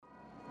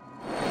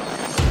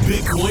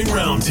Bitcoin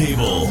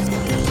Roundtable.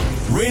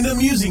 Random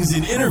musings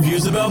and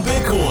interviews about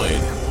Bitcoin.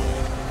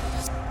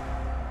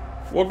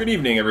 Well, good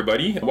evening,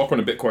 everybody.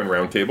 Welcome to Bitcoin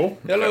Roundtable.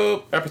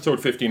 Hello. Episode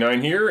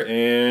 59 here,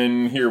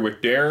 and here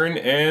with Darren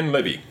and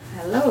Libby.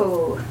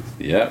 Hello.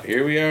 Yep,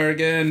 here we are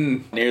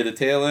again, near the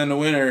tail end of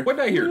winter. What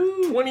did I hear?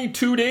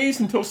 22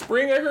 days until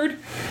spring, I heard?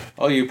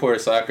 Oh, you poor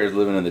suckers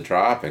living in the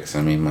tropics.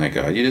 I mean, my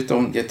God, you just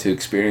don't get to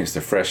experience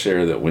the fresh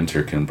air that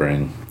winter can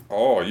bring.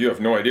 Oh, you have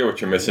no idea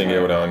what you're missing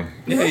out on.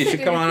 Yeah, you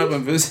should come on up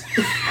and visit.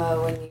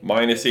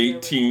 Minus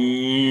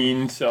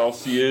 18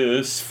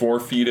 Celsius, 4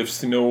 feet of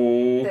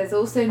snow. There's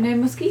also no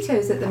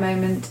mosquitoes at the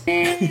moment. so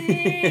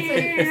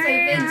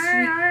Vince,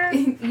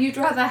 you'd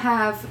rather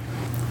have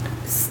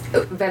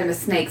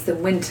venomous snakes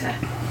than winter?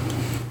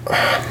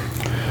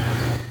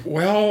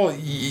 Well,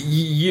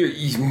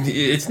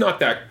 it's not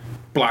that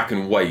black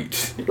and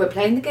white. We're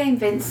playing the game,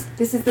 Vince.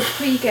 This is the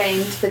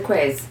pre-game to the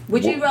quiz.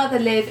 Would you rather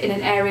live in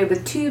an area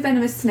with 2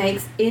 venomous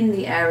snakes in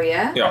the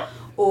area? Yeah.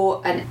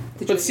 Or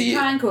the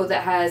triangle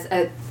that has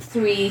a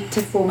 3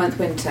 to 4 month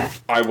winter?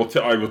 I will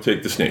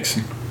take the snakes.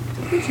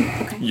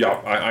 Okay.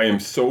 Yeah, I am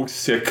so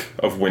sick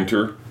of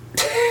winter.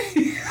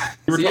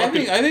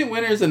 I think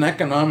winter's an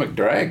economic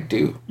drag,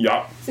 too.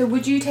 Yeah. So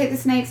would you take the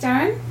snakes,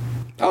 Darren?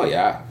 Oh,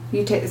 yeah.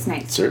 You take the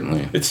snakes.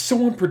 Certainly. It's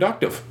so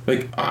unproductive.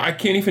 Like, I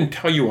can't even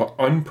tell you how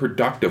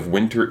unproductive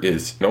winter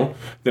is. No,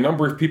 the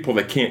number of people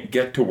that can't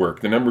get to work,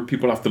 the number of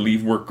people have to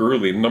leave work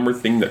early, the number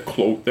of things that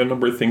close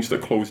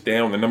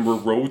down, the number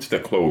of roads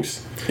that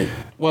close.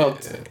 Well,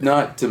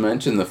 not to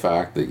mention the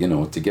fact that,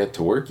 to get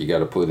to work, you got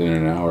to put in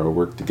an hour of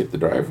work to get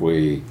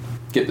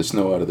the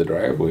snow out of the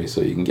driveway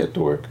so you can get to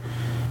work.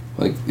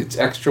 Like, it's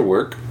extra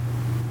work.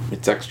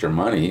 It's extra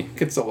money.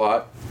 It's a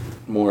lot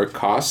more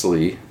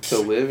costly to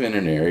live in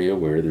an area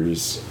where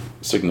there's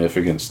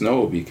significant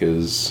snow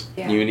because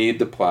you need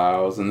the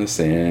plows and the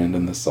sand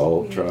and the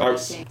salt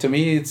trucks. To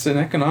me, it's an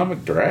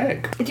economic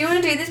drag. Do you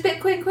want to do this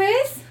Bitcoin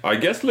quiz? I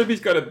guess Libby's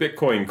got a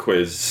Bitcoin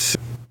quiz. A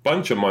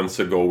bunch of months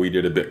ago, we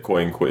did a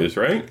Bitcoin quiz,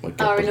 right? Like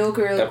Our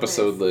inaugural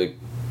episode quiz. like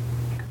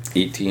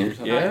 18 or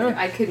something. Yeah.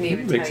 I couldn't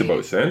even Makes tell you.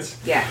 about sense.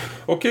 Yeah.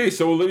 Okay,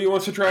 so Libby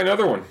wants to try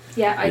another one.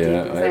 Yeah, I do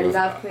because I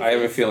love quizzes. I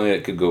have a feeling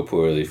it could go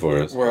poorly for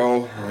us.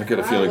 Well, I got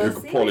a feeling it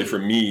could go poorly for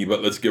me,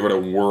 but let's give it a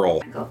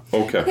whirl.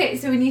 Okay. Okay,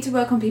 so we need to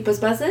work on people's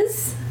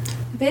buzzers.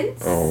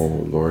 Vince?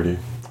 Oh, lordy.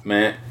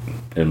 Meh.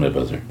 There's my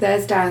buzzer.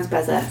 There's Darren's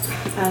buzzer.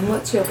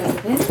 What's your buzzer,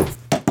 Vince?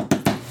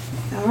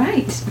 All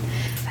right.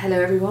 Hello,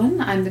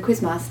 everyone. I'm the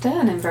Quizmaster,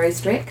 and I'm very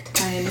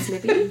strict. My name is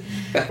Libby.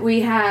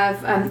 We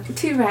have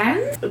 2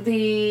 rounds.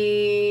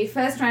 The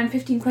first round,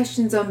 15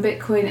 questions on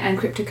Bitcoin and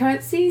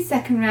cryptocurrency.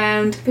 Second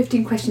round,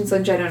 15 questions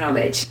on general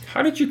knowledge.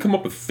 How did you come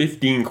up with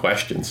 15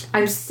 questions?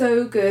 I'm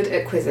so good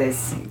at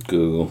quizzes.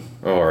 Google.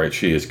 All right,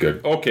 she is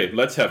good. Okay,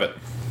 let's have it.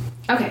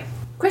 Okay,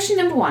 question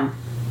number 1.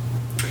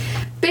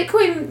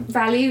 Bitcoin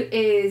value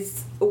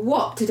is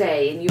what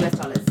today in US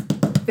dollars?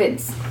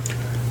 Vince?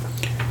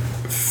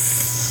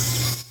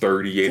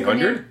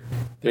 3,800?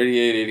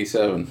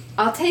 3887.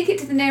 I'll take it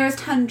to the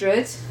nearest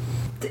 100.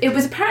 It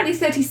was apparently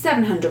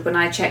 3,700 when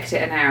I checked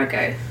it an hour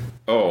ago.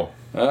 Oh,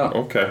 Oh.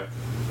 okay.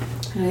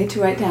 I need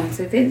to write down.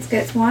 So Vince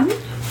gets 1. All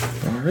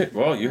right,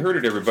 well, you heard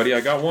it, everybody.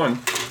 I got 1.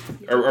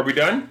 Are we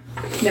done?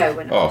 No,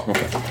 we're not. Oh,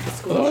 okay.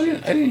 Well,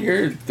 I didn't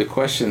hear the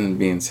question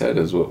being said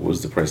as what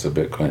was the price of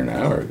Bitcoin an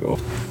hour ago.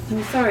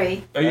 I'm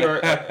sorry.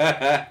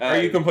 Are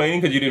you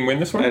complaining because you didn't win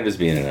this one? I'm just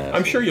being an ass.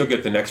 I'm sure you'll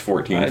get the next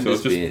 14. I'm so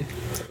just it's being...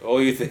 Oh,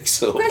 you think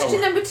so?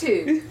 Question number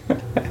 2.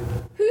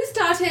 Who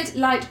started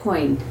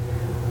Litecoin?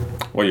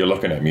 Well, you're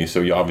looking at me,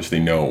 so you obviously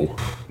know.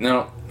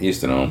 No,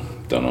 used to know.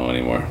 Don't know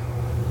anymore.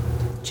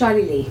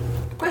 Charlie Lee.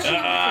 Question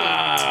number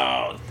 3.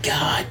 Oh,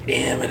 God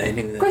damn it. I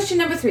knew that. Question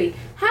number 3.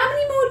 How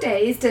many more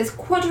days does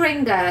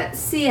Quadriga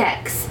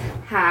CX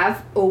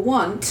have or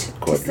want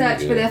to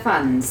search for their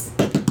funds?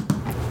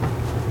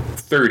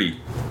 30.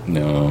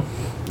 No,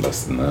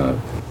 less than that.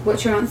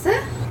 What's your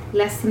answer?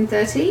 Less than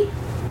 30?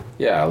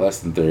 Yeah, less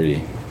than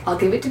 30. I'll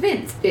give it to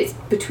Vince. It's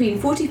between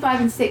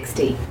 45 and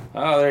 60.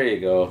 Oh, there you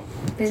go.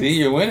 Vince. See,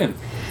 you're winning.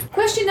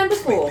 Question number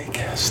 4.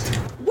 Guessed.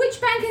 Which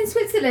bank in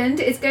Switzerland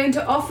is going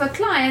to offer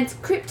clients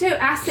crypto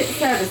asset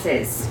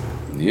services?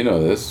 You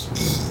know this.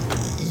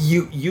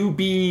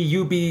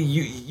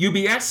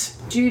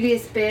 UBS?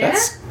 Julius Baer?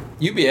 That's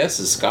UBS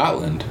is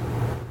Scotland.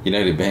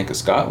 United Bank of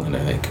Scotland,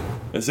 I think.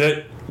 Is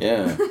it?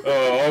 Yeah.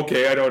 Oh,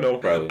 okay, I don't know.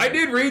 Probably. I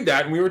did read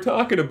that and we were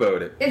talking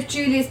about it. It's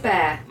Julius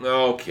Baer.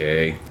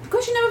 Okay.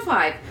 Question number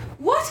 5.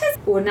 What has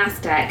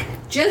NASDAQ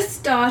just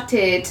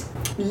started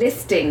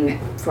listing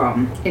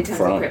from in terms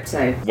of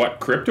crypto? What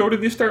crypto did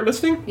they start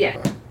listing?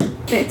 Yeah.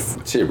 Vince.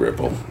 Say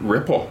Ripple.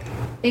 Ripple.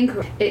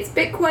 Incorrect. It's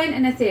Bitcoin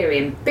and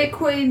Ethereum.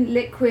 Bitcoin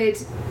Liquid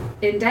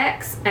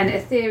Index and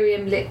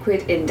Ethereum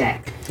Liquid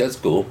Index. That's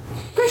cool.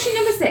 Question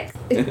number 6.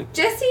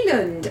 Jesse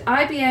Lund,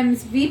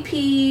 IBM's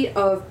VP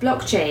of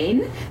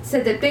blockchain,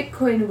 said that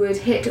Bitcoin would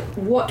hit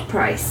what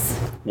price?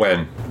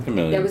 When? $1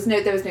 million. There was no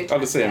I'll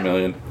just say $1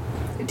 million.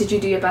 Did you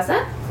do your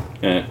buzzer?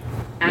 Yeah.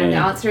 And the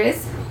Yeah. answer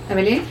is $1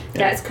 million?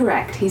 Yeah. That's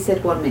correct. He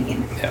said 1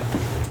 million. Yeah.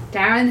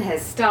 Darren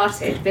has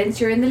started.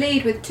 Vince, you're in the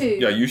lead with 2.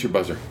 Yeah, use your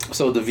buzzer.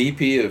 So the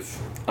VP of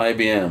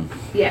IBM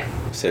Yeah.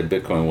 said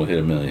Bitcoin will hit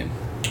 1 million.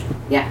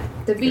 Yeah.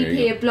 The There you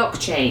VP of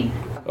blockchain.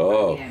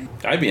 Oh, IBM.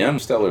 IBM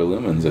Stellar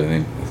Lumens, I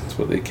think that's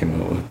what they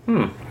came out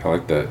with. I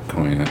like that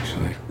coin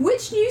actually.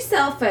 Which new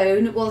cell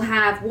phone will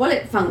have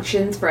wallet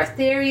functions for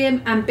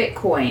Ethereum and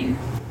Bitcoin?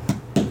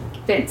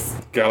 Vince.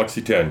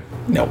 Galaxy 10.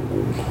 No.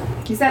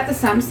 Is that the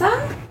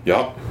Samsung?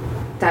 Yup.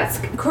 That's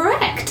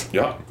correct.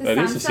 Yup. The That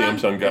is the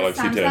Samsung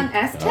Galaxy Samsung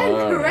 10.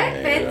 S10.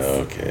 Correct, Vince.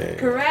 Okay.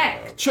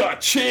 Correct.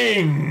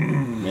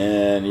 Cha-ching!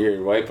 Man,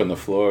 you're wiping the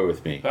floor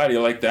with me. How do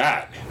you like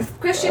that?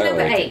 Question I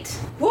number like 8.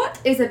 What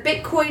is a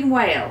Bitcoin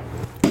whale?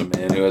 A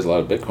man who has a lot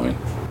of Bitcoin.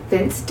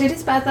 Vince did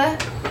his buzzer.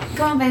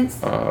 Go on,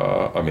 Vince.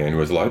 A man who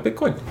has a lot of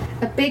Bitcoin.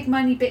 A big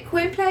money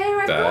Bitcoin player,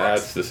 I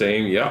That's the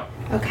same, yeah.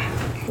 thought? Okay.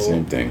 Cool.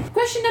 Same thing.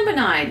 Question number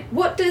 9.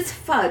 What does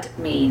FUD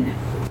mean?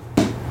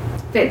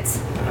 Vince.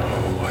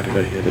 Oh, why did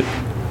I hit it?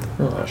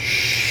 Oh,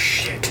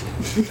 shit.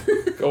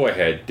 Go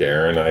ahead,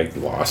 Darren. I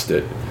lost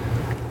it.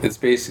 It's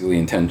basically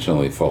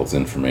intentionally false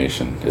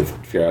information.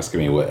 If you're asking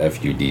me what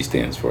FUD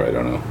stands for, I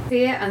don't know.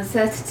 Fear,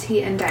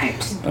 uncertainty, and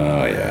doubt.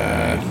 Oh,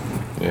 yeah.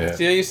 Yeah.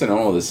 See, I used to know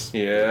all this.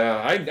 Yeah,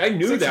 I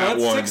knew that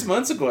one. 6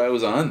 months ago, I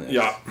was on this.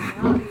 Yeah.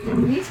 Well,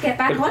 we need to get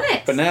back on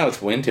it. But now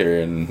it's winter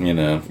and, you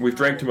know. We've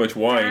drank too much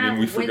wine and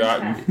we've Winter.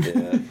 forgotten.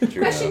 Yeah,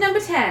 true Question enough. number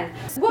 10.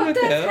 What What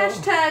the does hell?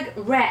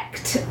 hashtag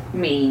wrecked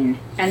mean?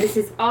 And this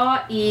is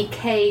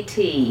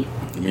REKT.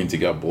 It means it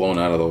got blown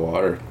out of the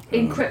water.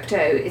 In crypto,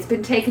 it's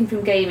been taken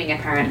from gaming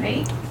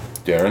apparently.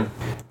 Darren?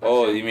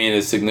 Oh, you mean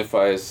it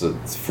signifies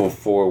it's for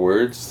 4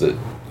 words that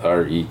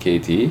are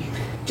EKT?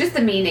 Just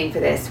the meaning for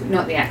this,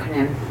 not the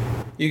acronym.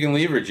 You can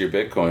leverage your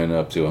Bitcoin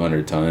up to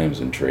 100 times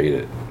and trade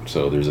it.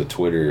 So there's a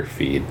Twitter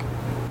feed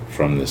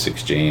from this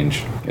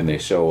exchange, and they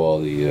show all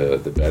the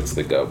bets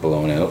that got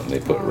blown out, and they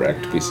put Oh,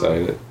 wrecked no.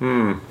 beside it.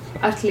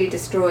 Utterly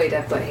destroyed,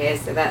 I've got here,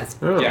 so that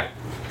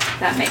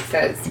makes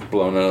sense.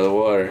 Blown out of the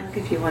water. I'll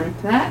give you one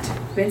for that.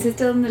 Vince is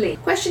still in the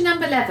lead. Question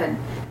number 11.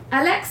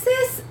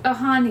 Alexis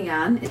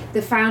Ohanian,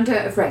 the founder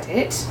of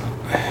Reddit,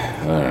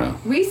 I don't know.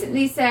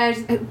 recently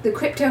said the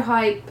crypto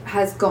hype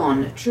has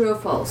gone. True or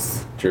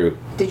false? True.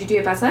 Did you do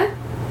a buzzer?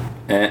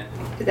 Eh.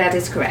 That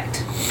is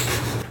correct.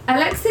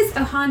 Alexis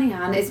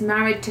Ohanian is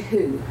married to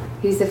who?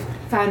 He's the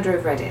founder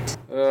of Reddit.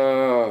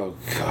 Oh,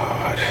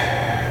 God.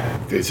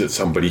 Is it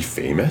somebody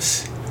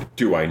famous?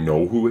 Do I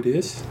know who it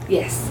is?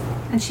 Yes.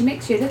 And she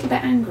makes you a little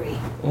bit angry.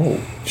 Oh,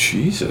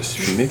 Jesus.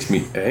 She makes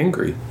me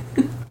angry.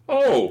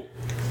 Oh!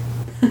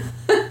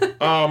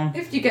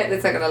 If you get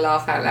this, I'm going to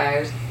laugh out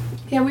loud.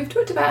 Yeah, we've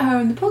talked about her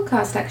on the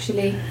podcast,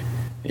 actually.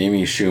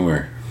 Amy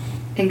Schumer.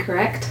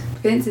 Incorrect.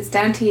 Vince, it's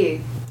down to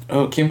you.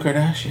 Oh, Kim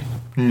Kardashian.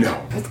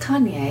 No. It's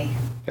Kanye.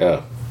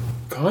 Oh.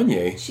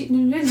 Kanye?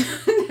 No,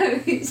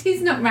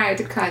 she's not married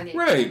to Kanye.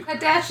 Right. Kim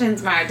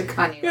Kardashian's married to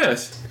Kanye.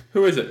 Yes.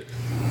 Who is it?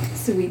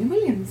 Serena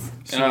Williams.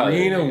 Oh, there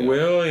Serena you go.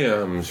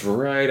 Williams.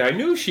 Right. I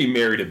knew she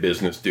married a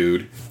business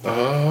dude.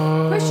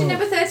 Oh. Question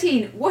number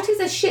 13. What is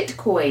a shit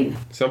coin?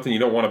 Something you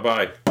don't want to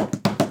buy.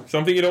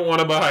 Something you don't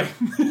want to buy.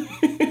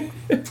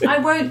 I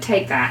won't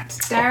take that.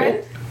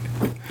 Darren?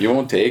 You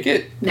won't take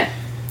it? No.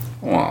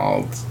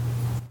 Well, it's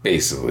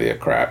basically a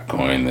crap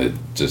coin that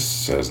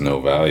just has no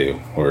value.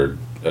 Or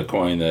a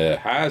coin that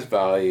has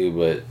value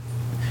but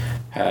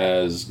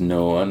has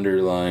no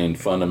underlying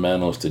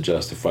fundamentals to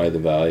justify the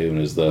value and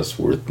is thus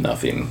worth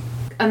nothing.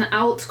 An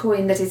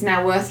altcoin that is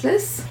now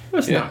worthless?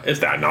 Is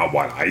that not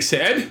what I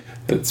said?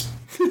 That's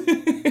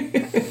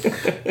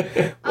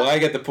well, I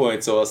get the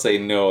point, so I'll say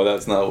no.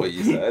 That's not what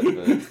you said, but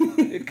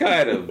it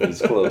kind of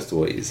is close to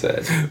what you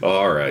said.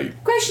 All right.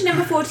 Question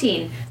number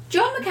 14.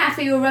 John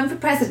McAfee will run for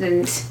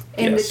president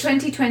in Yes. the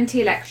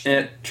 2020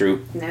 election.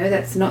 True. No,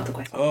 that's not the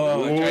question.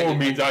 Oh, Oh,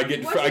 means I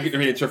get to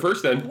answer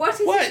first then. What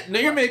is what? No,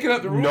 you're making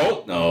up the rule.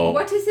 Nope. No.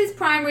 What is his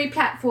primary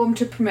platform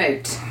to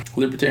promote?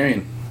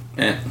 Libertarian.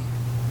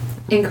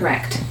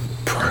 Incorrect.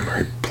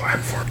 Primary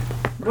platform.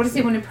 What does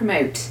he want to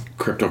promote?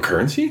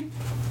 Cryptocurrency?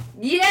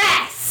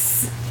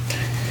 Yes!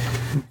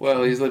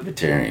 Well, he's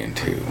libertarian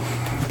too.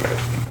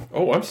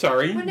 Oh, I'm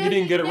sorry. Well, no, you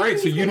didn't get it right,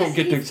 so he's you gonna- don't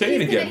get to he's- say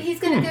it he's gonna- again. He's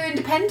going to go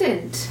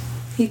independent.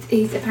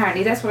 He's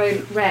apparently, that's what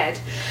I read.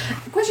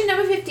 Question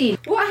number 15.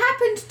 What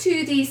happened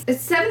to the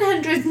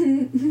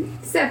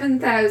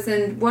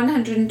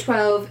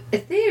 707,112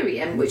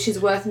 Ethereum, which is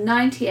worth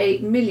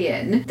 98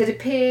 million, that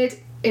appeared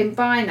in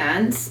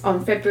Binance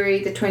on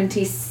February the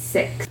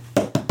 26th?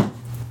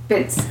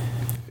 Vince.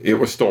 It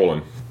was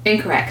stolen.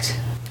 Incorrect.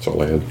 That's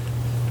all I had.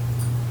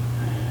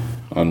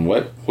 On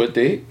what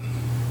date?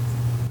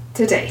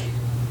 Today.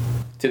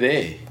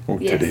 Today. Oh,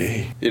 Yes.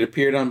 today. It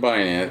appeared on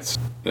Binance,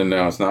 and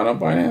now it's not on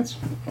Binance.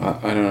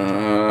 I don't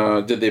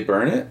know. Did they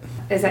burn it?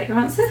 Is that your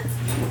answer?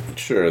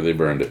 Sure, they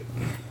burned it.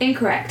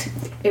 Incorrect.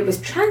 It was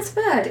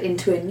transferred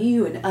into a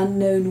new and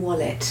unknown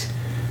wallet.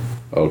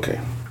 Okay.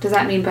 Does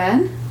that mean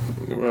burn?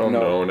 Well,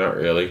 No. no, not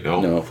really. No.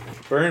 No.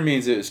 Burn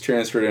means it was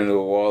transferred into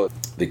a wallet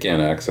they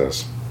can't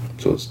access.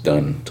 So it's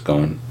done. It's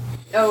gone.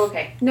 Oh,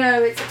 okay.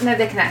 No, they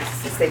can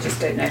access this. They just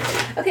don't know.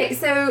 Okay,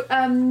 so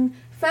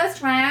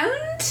First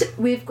round,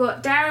 we've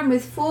got Darren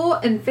with 4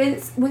 and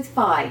Vince with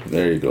 5.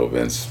 There you go,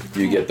 Vince.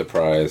 You get the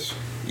prize.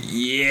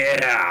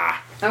 Yeah.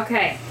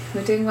 Okay,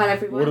 we're doing well,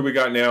 everyone. What do we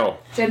got now?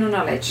 General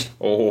knowledge.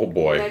 Oh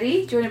boy.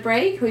 Ready? Do you want a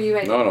break or are you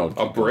ready? No.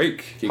 A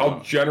break? Keep How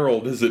going. general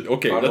does it?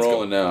 Okay, I'm let's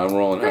rolling now. I'm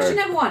rolling Question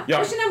hard. number 1. Yeah.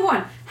 Question number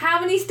 1. How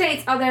many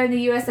states are there in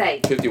the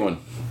USA? 51.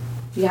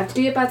 You have to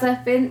do your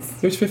buzzer, Vince.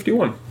 There's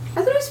 51. I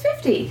thought it was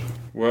 50.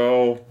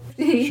 Well,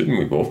 shouldn't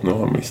we both know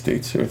how many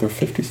states are there?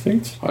 50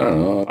 states? I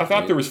don't know. I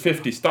thought there was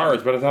 50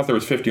 stars, but I thought there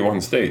was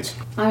 51 states.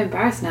 I'm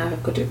embarrassed now if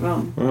I've got it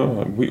wrong.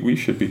 Well, we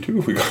should be too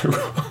if we got it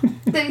wrong.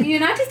 The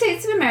United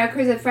States of America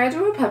is a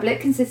federal republic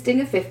consisting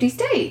of 50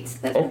 states.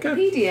 That's Okay.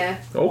 Wikipedia.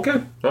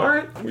 Okay, all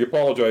right. We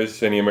apologize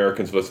to any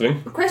Americans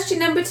listening. Question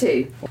number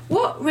 2.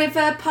 What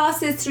river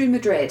passes through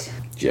Madrid?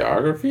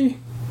 Geography?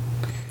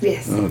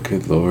 Yes. Oh,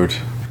 good lord.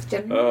 It's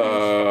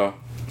general.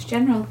 It's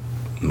general.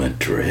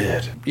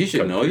 Madrid. You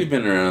should know. You've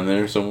been around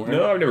there somewhere.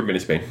 No, I've never been to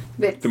Spain.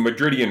 Vince. The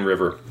Madridian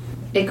River.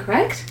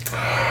 Incorrect.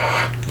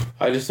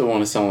 I just don't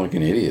want to sound like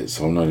an idiot,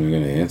 so I'm not even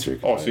going to answer.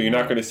 Oh, so you're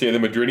not going to say the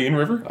Madridian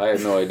River? I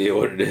have no idea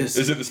what it is.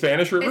 Is it the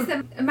Spanish River? It's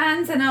the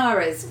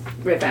Manzanares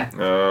River.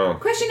 Oh,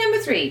 Question number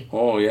 3.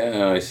 Oh,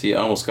 yeah, I see.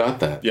 I almost got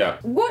that. yeah.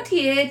 What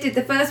year did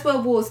the First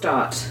World War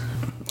start?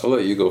 I'll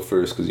let you go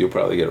first because you'll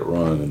probably get it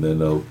wrong, and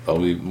then I'll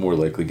be more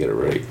likely to get it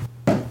right.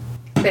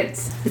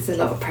 Vince, it's a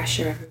lot of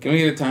pressure. Everybody. Can we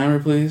get a timer,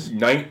 please?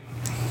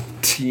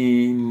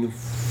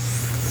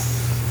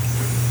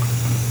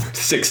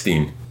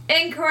 1916.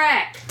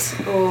 Incorrect.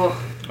 Oh,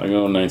 I'm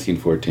going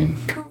 1914.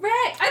 correct.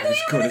 I thought I was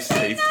you were going going to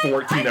say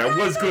 14. I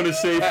was going to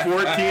say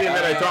 14, and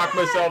then I talked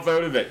myself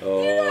out of it.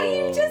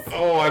 Oh,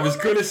 Oh, I was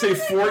going to say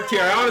 14.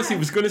 I honestly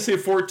was going to say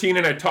 14,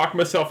 and I talked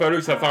myself out of it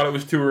because I thought it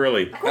was too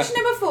early.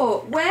 Question number 4.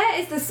 Where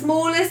is the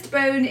smallest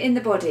bone in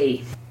the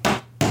body?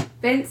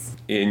 Vince?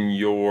 In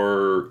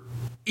your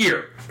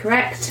ear.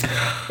 Correct.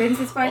 Vince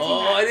is fighting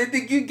Oh, back. I didn't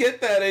think you'd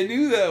get that. I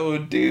knew that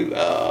one, too.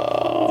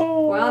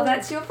 Oh. Well,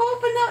 that's your fault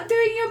for not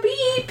doing your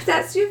beep.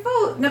 That's your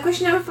fault. Now,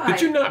 question number 5.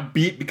 Did you not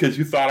beat because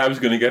you thought I was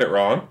going to get it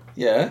wrong?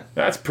 Yeah.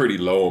 That's pretty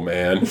low,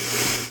 man.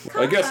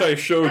 I guess I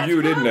showed That's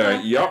you, didn't I?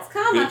 karma. Yep, That's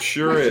karma. it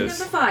sure Question is.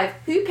 number 5.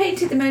 Who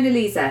painted the Mona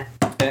Lisa?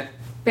 Eh.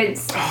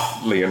 Vince.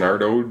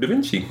 Leonardo da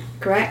Vinci.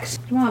 Correct.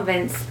 Come on,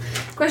 Vince.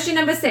 Question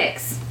number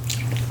 6.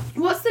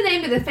 What's the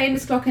name of the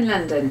famous clock in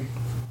London?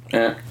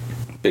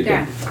 Big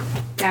Down. one.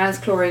 Darren's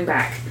clawing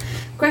back.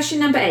 Question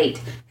number 8.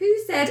 Who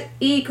said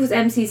E equals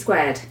MC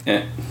squared?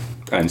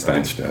 Einstein.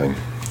 Einstein.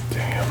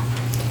 Damn.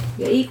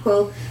 You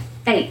equal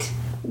 8.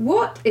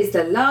 What is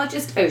the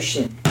largest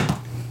ocean?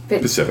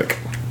 Vince. Pacific.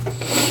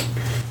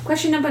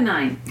 Question number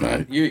 9.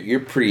 You're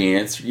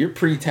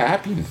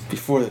pre-tapping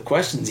before the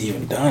question's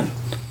even done.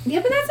 Yeah,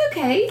 but that's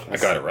okay. I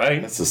got it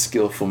right. That's a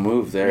skillful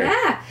move there.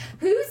 Yeah.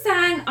 Who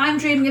sang I'm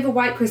Dreaming of a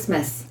White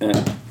Christmas? Oh,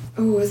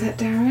 was that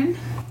Darren?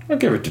 I'll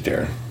give it to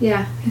Darren.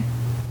 Yeah.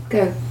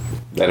 Go.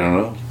 I don't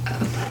know.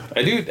 I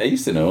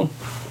used to know.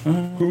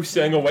 Who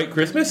sang A White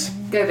Christmas?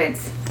 Go,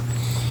 Vince.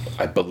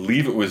 I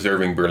believe it was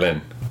Irving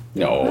Berlin.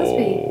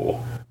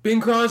 No. Bing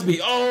Crosby.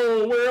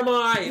 Oh, where am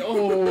I?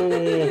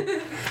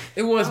 Oh,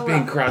 it was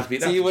Bing Crosby.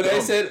 That's See, when I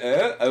dumb.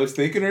 said, I was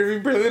thinking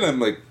Irving Berlin, I'm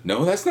like,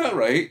 no, that's not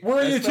right.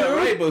 Were you That's not too?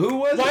 right, but who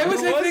was it? Why Who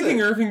was I thinking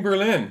it? Irving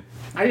Berlin?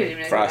 I don't even know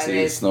who that Frosty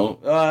is. Snow.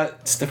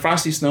 It's the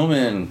Frosty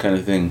Snowman kind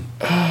of thing.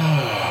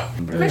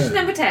 Question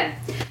number 10.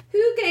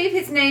 Who gave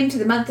his name to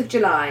the month of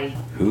July?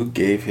 Who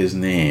gave his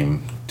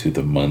name to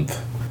the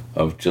month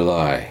of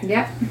July?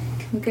 Yep.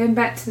 We're going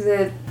back to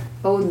the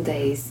olden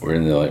days. We're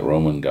in the like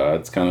Roman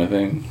gods kind of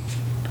thing.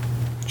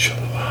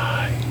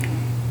 July.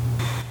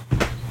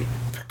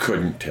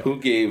 Couldn't tell. Who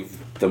gave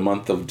the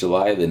month of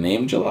July the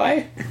name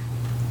July?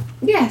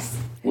 Yes.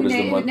 What is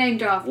the month?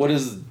 Named after? What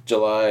is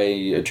July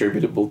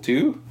attributable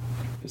to?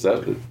 Is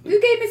that Who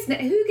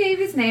gave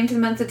his name to the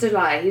month of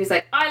July? He was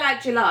like, I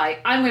like July.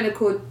 I'm going to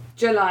call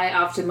July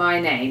after my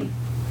name.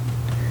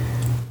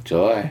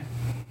 July?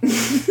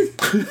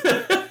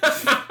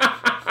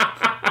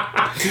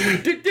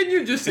 Didn't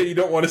you just say you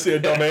don't want to say a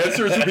dumb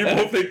answer so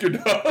people think you're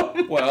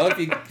dumb? Well,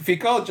 if he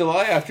called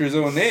July after his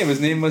own name,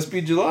 his name must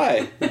be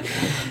July.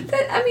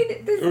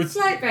 There's a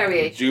slight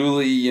variation.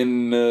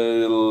 Julian.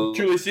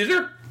 Julius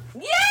Caesar?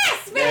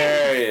 Yes, Vince!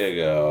 There you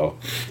go.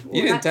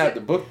 You didn't that's tap it.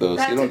 the book though, so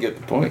That's you don't it. get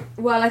the point.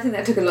 Well, I think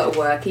that took a lot of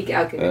work. I'll give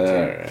it to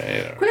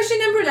him. Alright. Question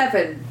number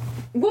 11.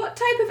 What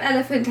type of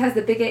elephant has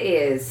the bigger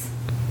ears?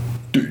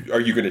 Dude, are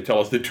you going to tell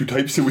us the two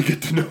types so we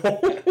get to know?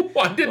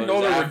 I didn't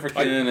know there were African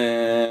types.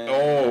 and...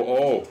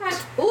 Oh, In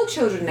fact, all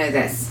children know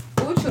this.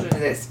 All children know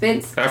this.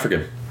 Vince?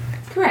 African.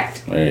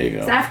 Correct. There you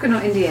It's go. African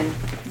or Indian.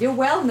 You're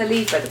well in the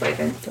lead, by the way,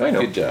 Vince. I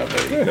know. Good job,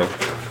 buddy. I know.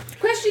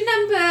 Question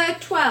number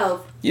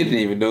 12. You didn't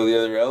even know the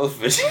other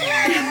elephant. It's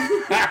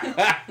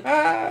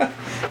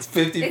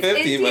 50-50, It's might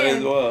as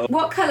Indian. well.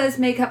 What colours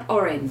make up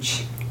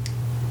orange?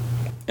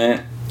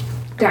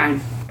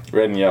 Down.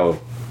 Red and yellow.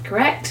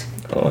 Correct.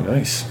 Oh,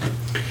 nice.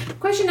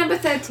 Question number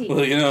 13.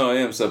 Well, you know, I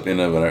am something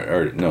of an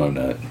art. No, I'm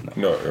not.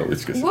 No,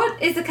 it's good. What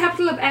is the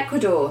capital of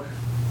Ecuador?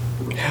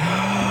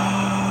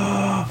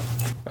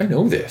 I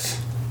know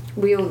this.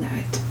 We all know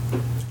it.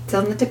 It's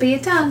on the tip of your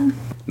tongue.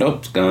 Nope,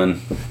 it's gone.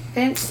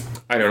 Vince?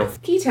 I don't know.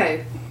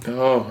 Keto.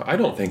 Oh, I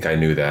don't think I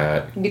knew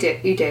that. You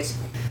did.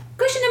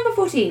 Question number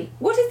 14.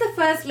 What is the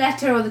first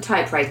letter on the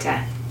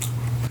typewriter?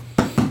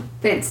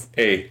 Vince?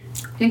 A.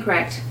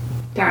 Incorrect.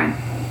 Darren?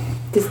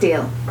 To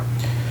steal.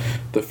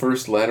 The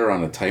first letter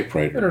on a I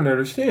typewriter. don't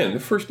understand.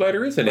 The first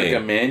letter is an Like A. a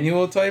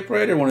manual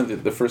typewriter? One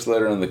of the first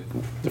letter on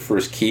the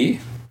first key?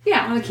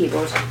 Yeah, on a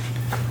keyboard.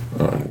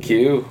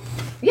 Q?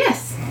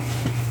 Yes.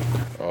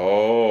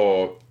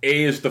 Oh,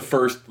 A is the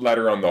first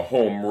letter on the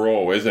home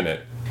row, isn't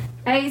it?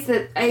 A's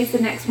the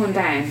next one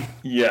down.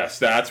 Yes,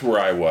 that's where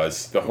I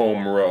was. The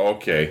home row.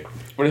 Okay.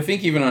 But I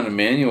think even on a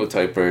manual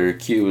typewriter,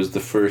 Q is the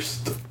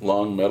first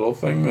long metal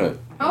thing that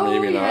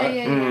maybe not.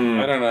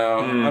 Yeah. I don't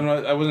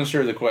know. I wasn't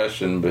sure of the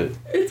question, but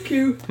It's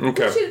Q. Okay.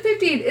 Question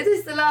 15. This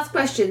is the last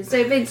question.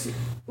 So Vince,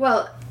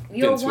 you're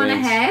Vince one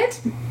wins. ahead.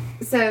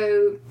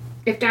 So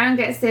if Darren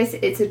gets this,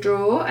 it's a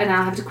draw, and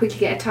I'll have to quickly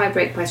get a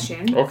tie-break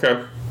question.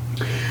 Okay.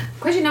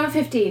 Question number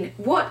 15.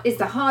 What is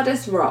the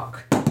hardest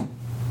rock?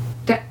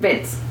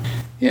 Vince.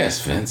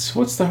 yes, Vince.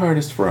 What's the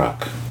hardest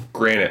rock?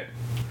 Granite.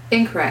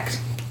 Incorrect.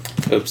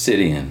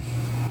 Obsidian.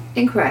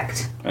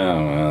 Incorrect.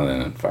 Oh well,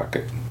 then fuck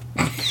it.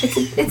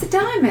 It's a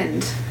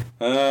diamond.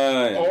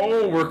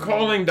 Oh, we're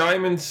calling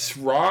diamonds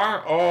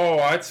rock? Oh,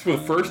 that's the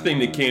first thing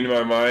that came to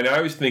my mind.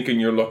 I was thinking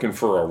you're looking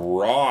for a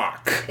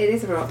rock. It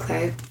is a rock,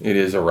 though. It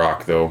is a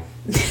rock, though.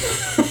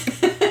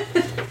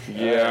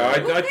 Yeah,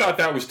 I thought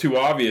that was too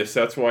obvious.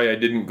 That's why I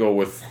didn't go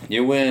with...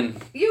 You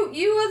win. You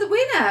are the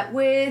winner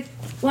with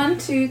 1,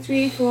 2,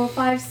 3, 4,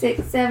 5,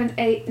 6, 7,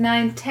 8,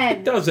 9, 10.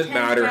 It doesn't 10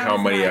 matter how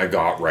rounds many now. I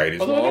got right,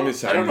 as long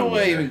as I don't know I'm why I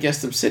the even winner.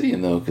 guessed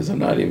obsidian though, because I'm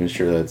not even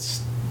sure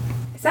that's.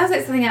 It sounds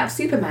like something out of It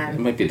Superman.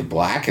 might be the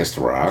blackest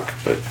rock,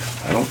 but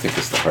I don't think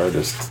it's the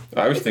hardest.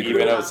 I was thinking...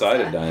 Even cool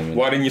outside of answer. diamond.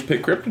 Why didn't you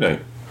pick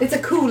kryptonite? It's a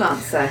cool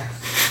answer.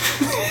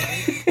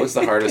 What's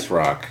the hardest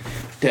rock?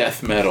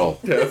 Death metal.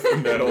 Death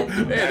metal.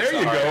 Hey, there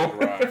you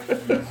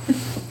go.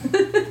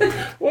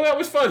 Well, that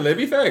was fun,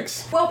 Libby.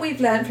 Thanks. What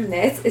we've learned from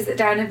this is that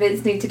Darren and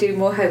Vince need to do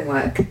more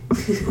homework.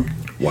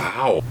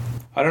 Wow.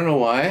 I don't know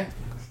why,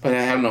 but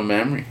I have no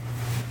memory.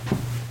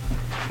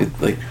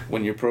 Like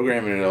when you're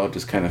programming it all, it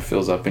just kind of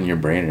fills up in your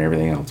brain and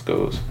everything else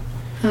goes.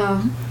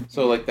 Oh.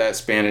 So like that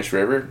Spanish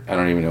River, I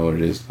don't even know what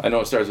it is. I know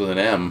it starts with an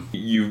M.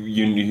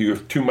 You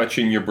have too much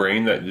in your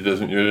brain that there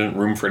isn't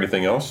room for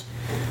anything else?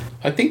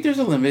 I think there's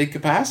a limited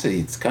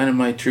capacity. It's kind of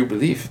my true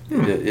belief.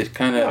 It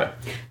kind of,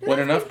 when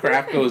enough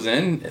crap goes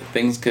in,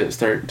 things could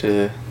start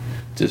to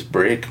just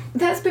break.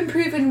 That's been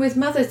proven with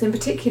mothers and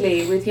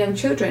particularly with young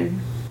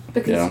children.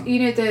 Because,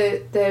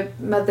 the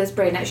mother's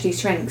brain actually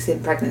shrinks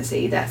in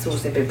pregnancy. That's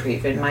also been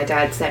proven. My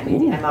dad sent me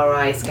the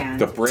MRI scan.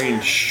 The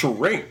brain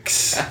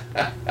shrinks.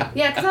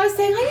 Yeah, because I was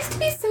saying, I used to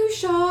be so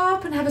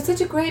sharp and have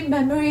such a great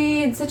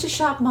memory and such a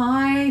sharp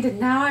mind, and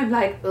now I'm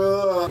like,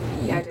 ugh.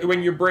 Yeah, I do.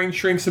 When your brain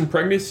shrinks in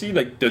pregnancy,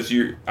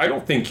 I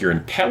don't think your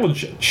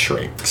intelligence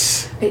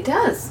shrinks. It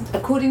does,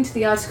 according to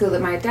the article that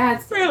my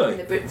dad sent Really?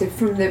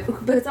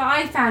 because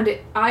I found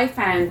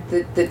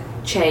the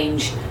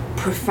change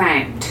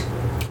profound.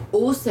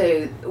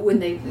 Also, when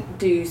they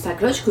do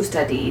psychological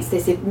studies, they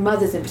say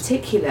mothers in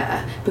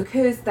particular,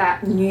 because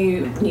that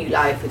new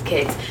life with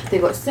kids,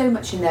 they've got so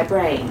much in their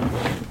brain,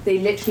 they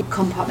literally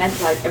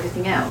compartmentalise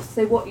everything else.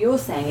 So what you're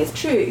saying is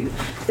true,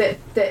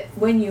 that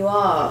when you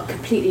are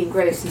completely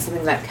engrossed in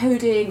something like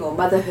coding or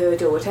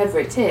motherhood or whatever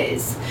it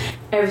is,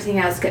 everything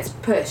else gets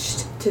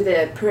pushed to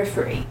the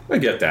periphery. I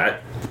get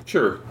that.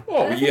 Sure.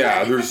 Oh, But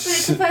yeah.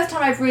 it's the first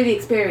time I've really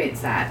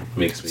experienced that.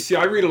 Makes me. See,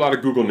 I read a lot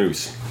of Google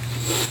News.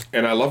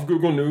 And I love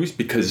Google News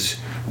because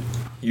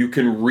you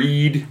can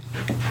read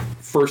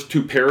first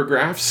 2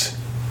 paragraphs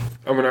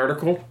of an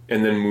article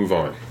and then move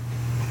on.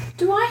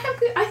 Do I have?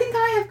 I think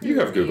I have. You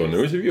have Google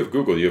News. If you have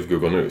Google, you have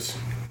Google News.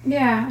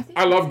 Yeah. I think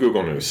I love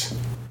Google News,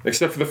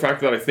 except for the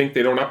fact that I think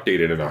they don't update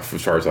it enough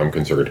as far as I'm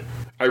concerned.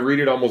 I read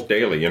it almost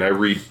daily, and I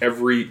read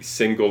every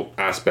single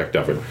aspect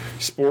of it.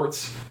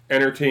 Sports,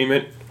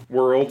 entertainment,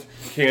 world,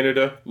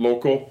 Canada,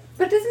 local.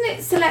 But doesn't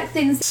it select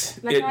things?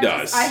 It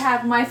does. I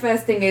have my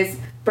first thing is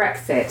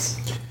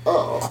Brexit.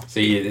 Oh. So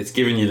it's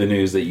giving you the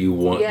news that you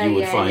want. Yeah, you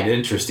would yeah, find yeah.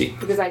 interesting.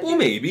 Because Well,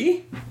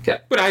 maybe. Yeah.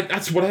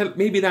 But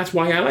maybe that's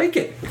why I like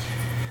it.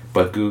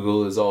 But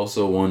Google is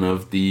also one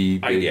of the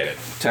I big get it.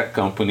 tech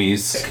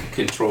companies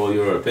control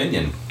your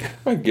opinion.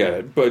 I get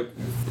it, but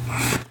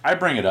I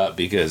bring it up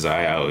because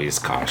I always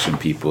caution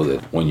people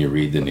that when you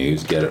read the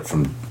news, get it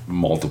from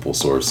multiple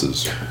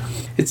sources.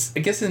 I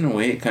guess in a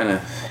way it kind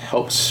of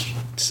helps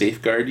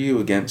safeguard you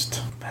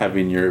against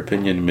having your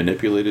opinion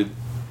manipulated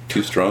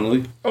too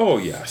strongly. oh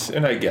yes,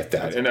 and I get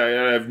that, and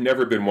I've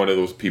never been one of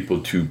those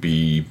people to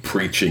be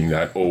preaching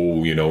that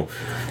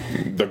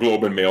the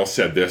Globe and Mail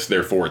said this,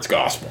 therefore it's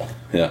gospel.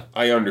 Yeah.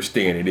 I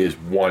understand it is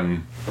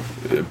one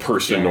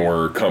person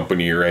or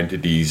company or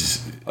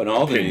entity's And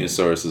all the opinion. news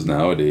sources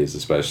nowadays,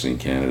 especially in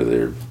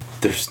Canada,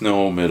 there's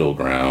no middle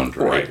ground,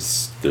 right?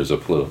 Right. There's a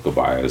political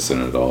bias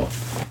in it all.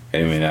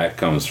 I mean, that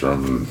comes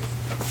from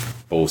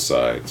both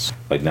sides.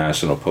 Like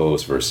National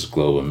Post versus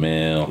Globe and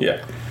Mail.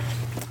 Yeah.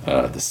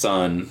 The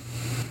Sun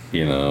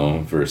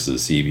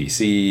versus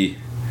CBC,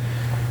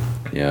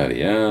 yada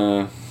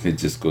yada. It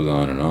just goes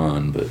on and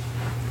on, but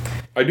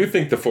I do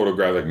think the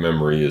photographic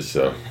memory is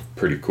a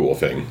pretty cool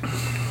thing.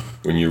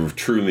 When you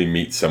truly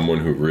meet someone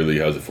who really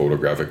has a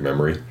photographic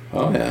memory.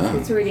 oh yeah,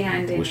 It's really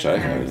handy. wish I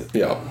had it.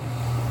 Yeah.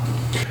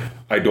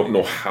 I don't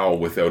know how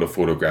without a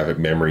photographic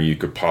memory you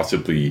could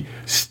possibly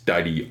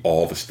study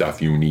all the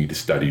stuff you need to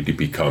study to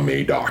become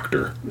a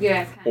doctor.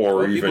 Yeah. Or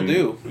Well, people even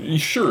do.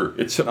 Sure,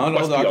 it's Not all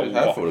must be a doctors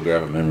have lot.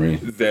 photographic memory.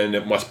 Then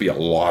it must be a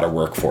lot of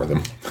work for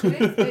them.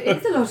 It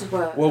is a lot of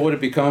work. Well, what it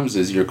becomes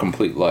is your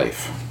complete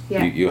life.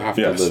 Yeah. You have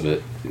Yes. to live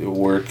it.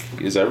 Work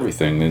is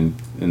everything,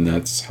 and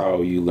that's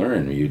how you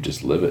learn. You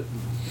just live it.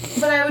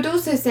 But I would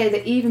also say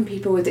that even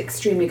people with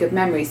extremely good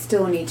memory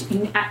still need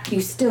to, you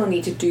still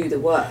need to do the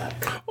work.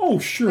 Oh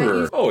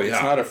sure. Oh yeah.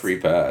 It's not a free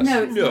pass.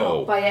 No, it's No.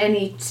 not by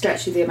any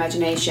stretch of the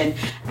imagination.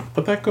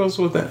 But that goes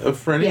with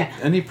for any Yeah.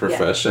 any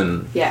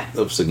profession Yeah.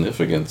 of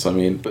significance. I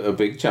mean, a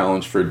big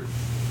challenge for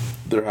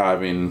they're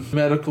having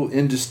medical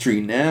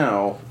industry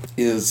now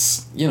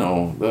is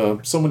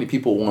so many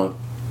people want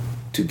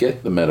to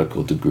get the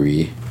medical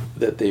degree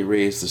that they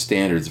raise the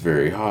standards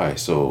very high.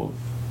 So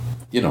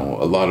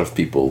a lot of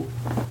people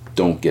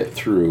don't get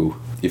through.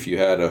 If you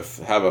have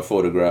a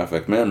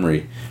photographic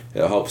memory,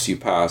 it helps you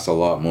pass a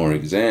lot more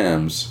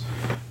exams.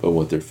 But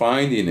what they're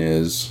finding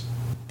is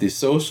the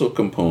social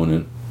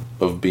component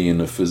of being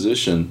a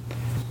physician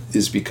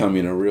is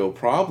becoming a real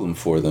problem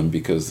for them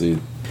because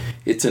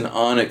it's an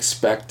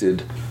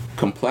unexpected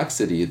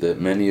complexity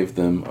that many of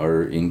them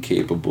are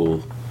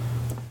incapable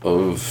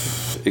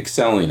of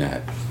excelling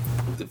at.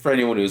 For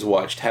anyone who's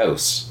watched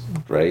House,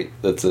 right?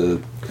 That's a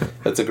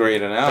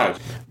great analogy.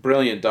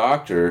 Brilliant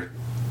doctor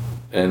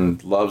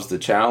and loves the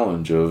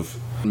challenge of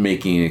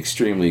making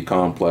extremely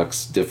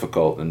complex,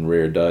 difficult, and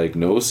rare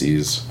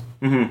diagnoses.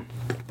 Mm-hmm.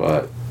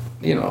 But,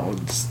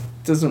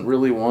 doesn't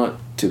really want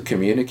to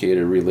communicate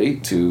or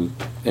relate to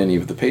any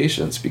of the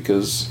patients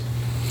because,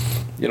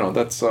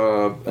 that's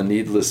a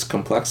needless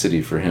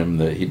complexity for him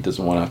that he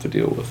doesn't want to have to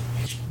deal with.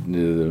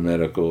 The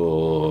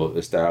medical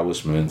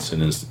establishments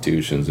and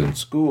institutions and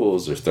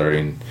schools are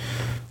starting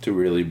to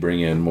really bring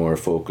in more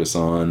focus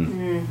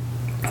on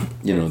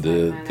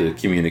the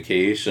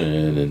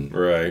communication and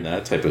Right.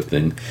 that type of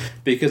thing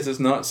because it's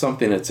not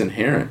something that's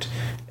inherent.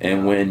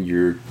 And when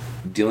you're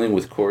dealing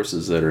with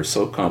courses that are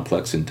so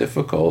complex and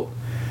difficult,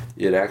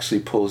 it actually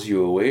pulls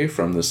you away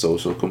from the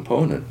social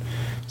component.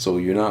 So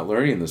you're not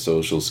learning the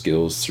social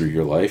skills through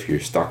your life.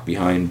 You're stuck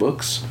behind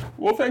books.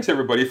 Well, thanks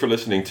everybody for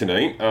listening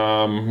tonight.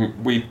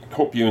 We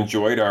hope you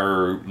enjoyed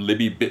our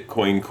Libby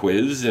Bitcoin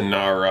quiz and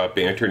our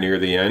banter near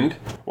the end.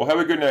 Well, have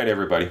a good night,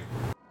 everybody.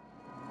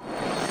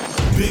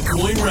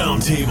 Bitcoin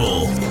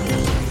Roundtable.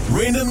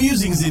 Random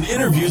musings and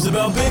interviews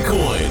about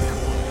Bitcoin.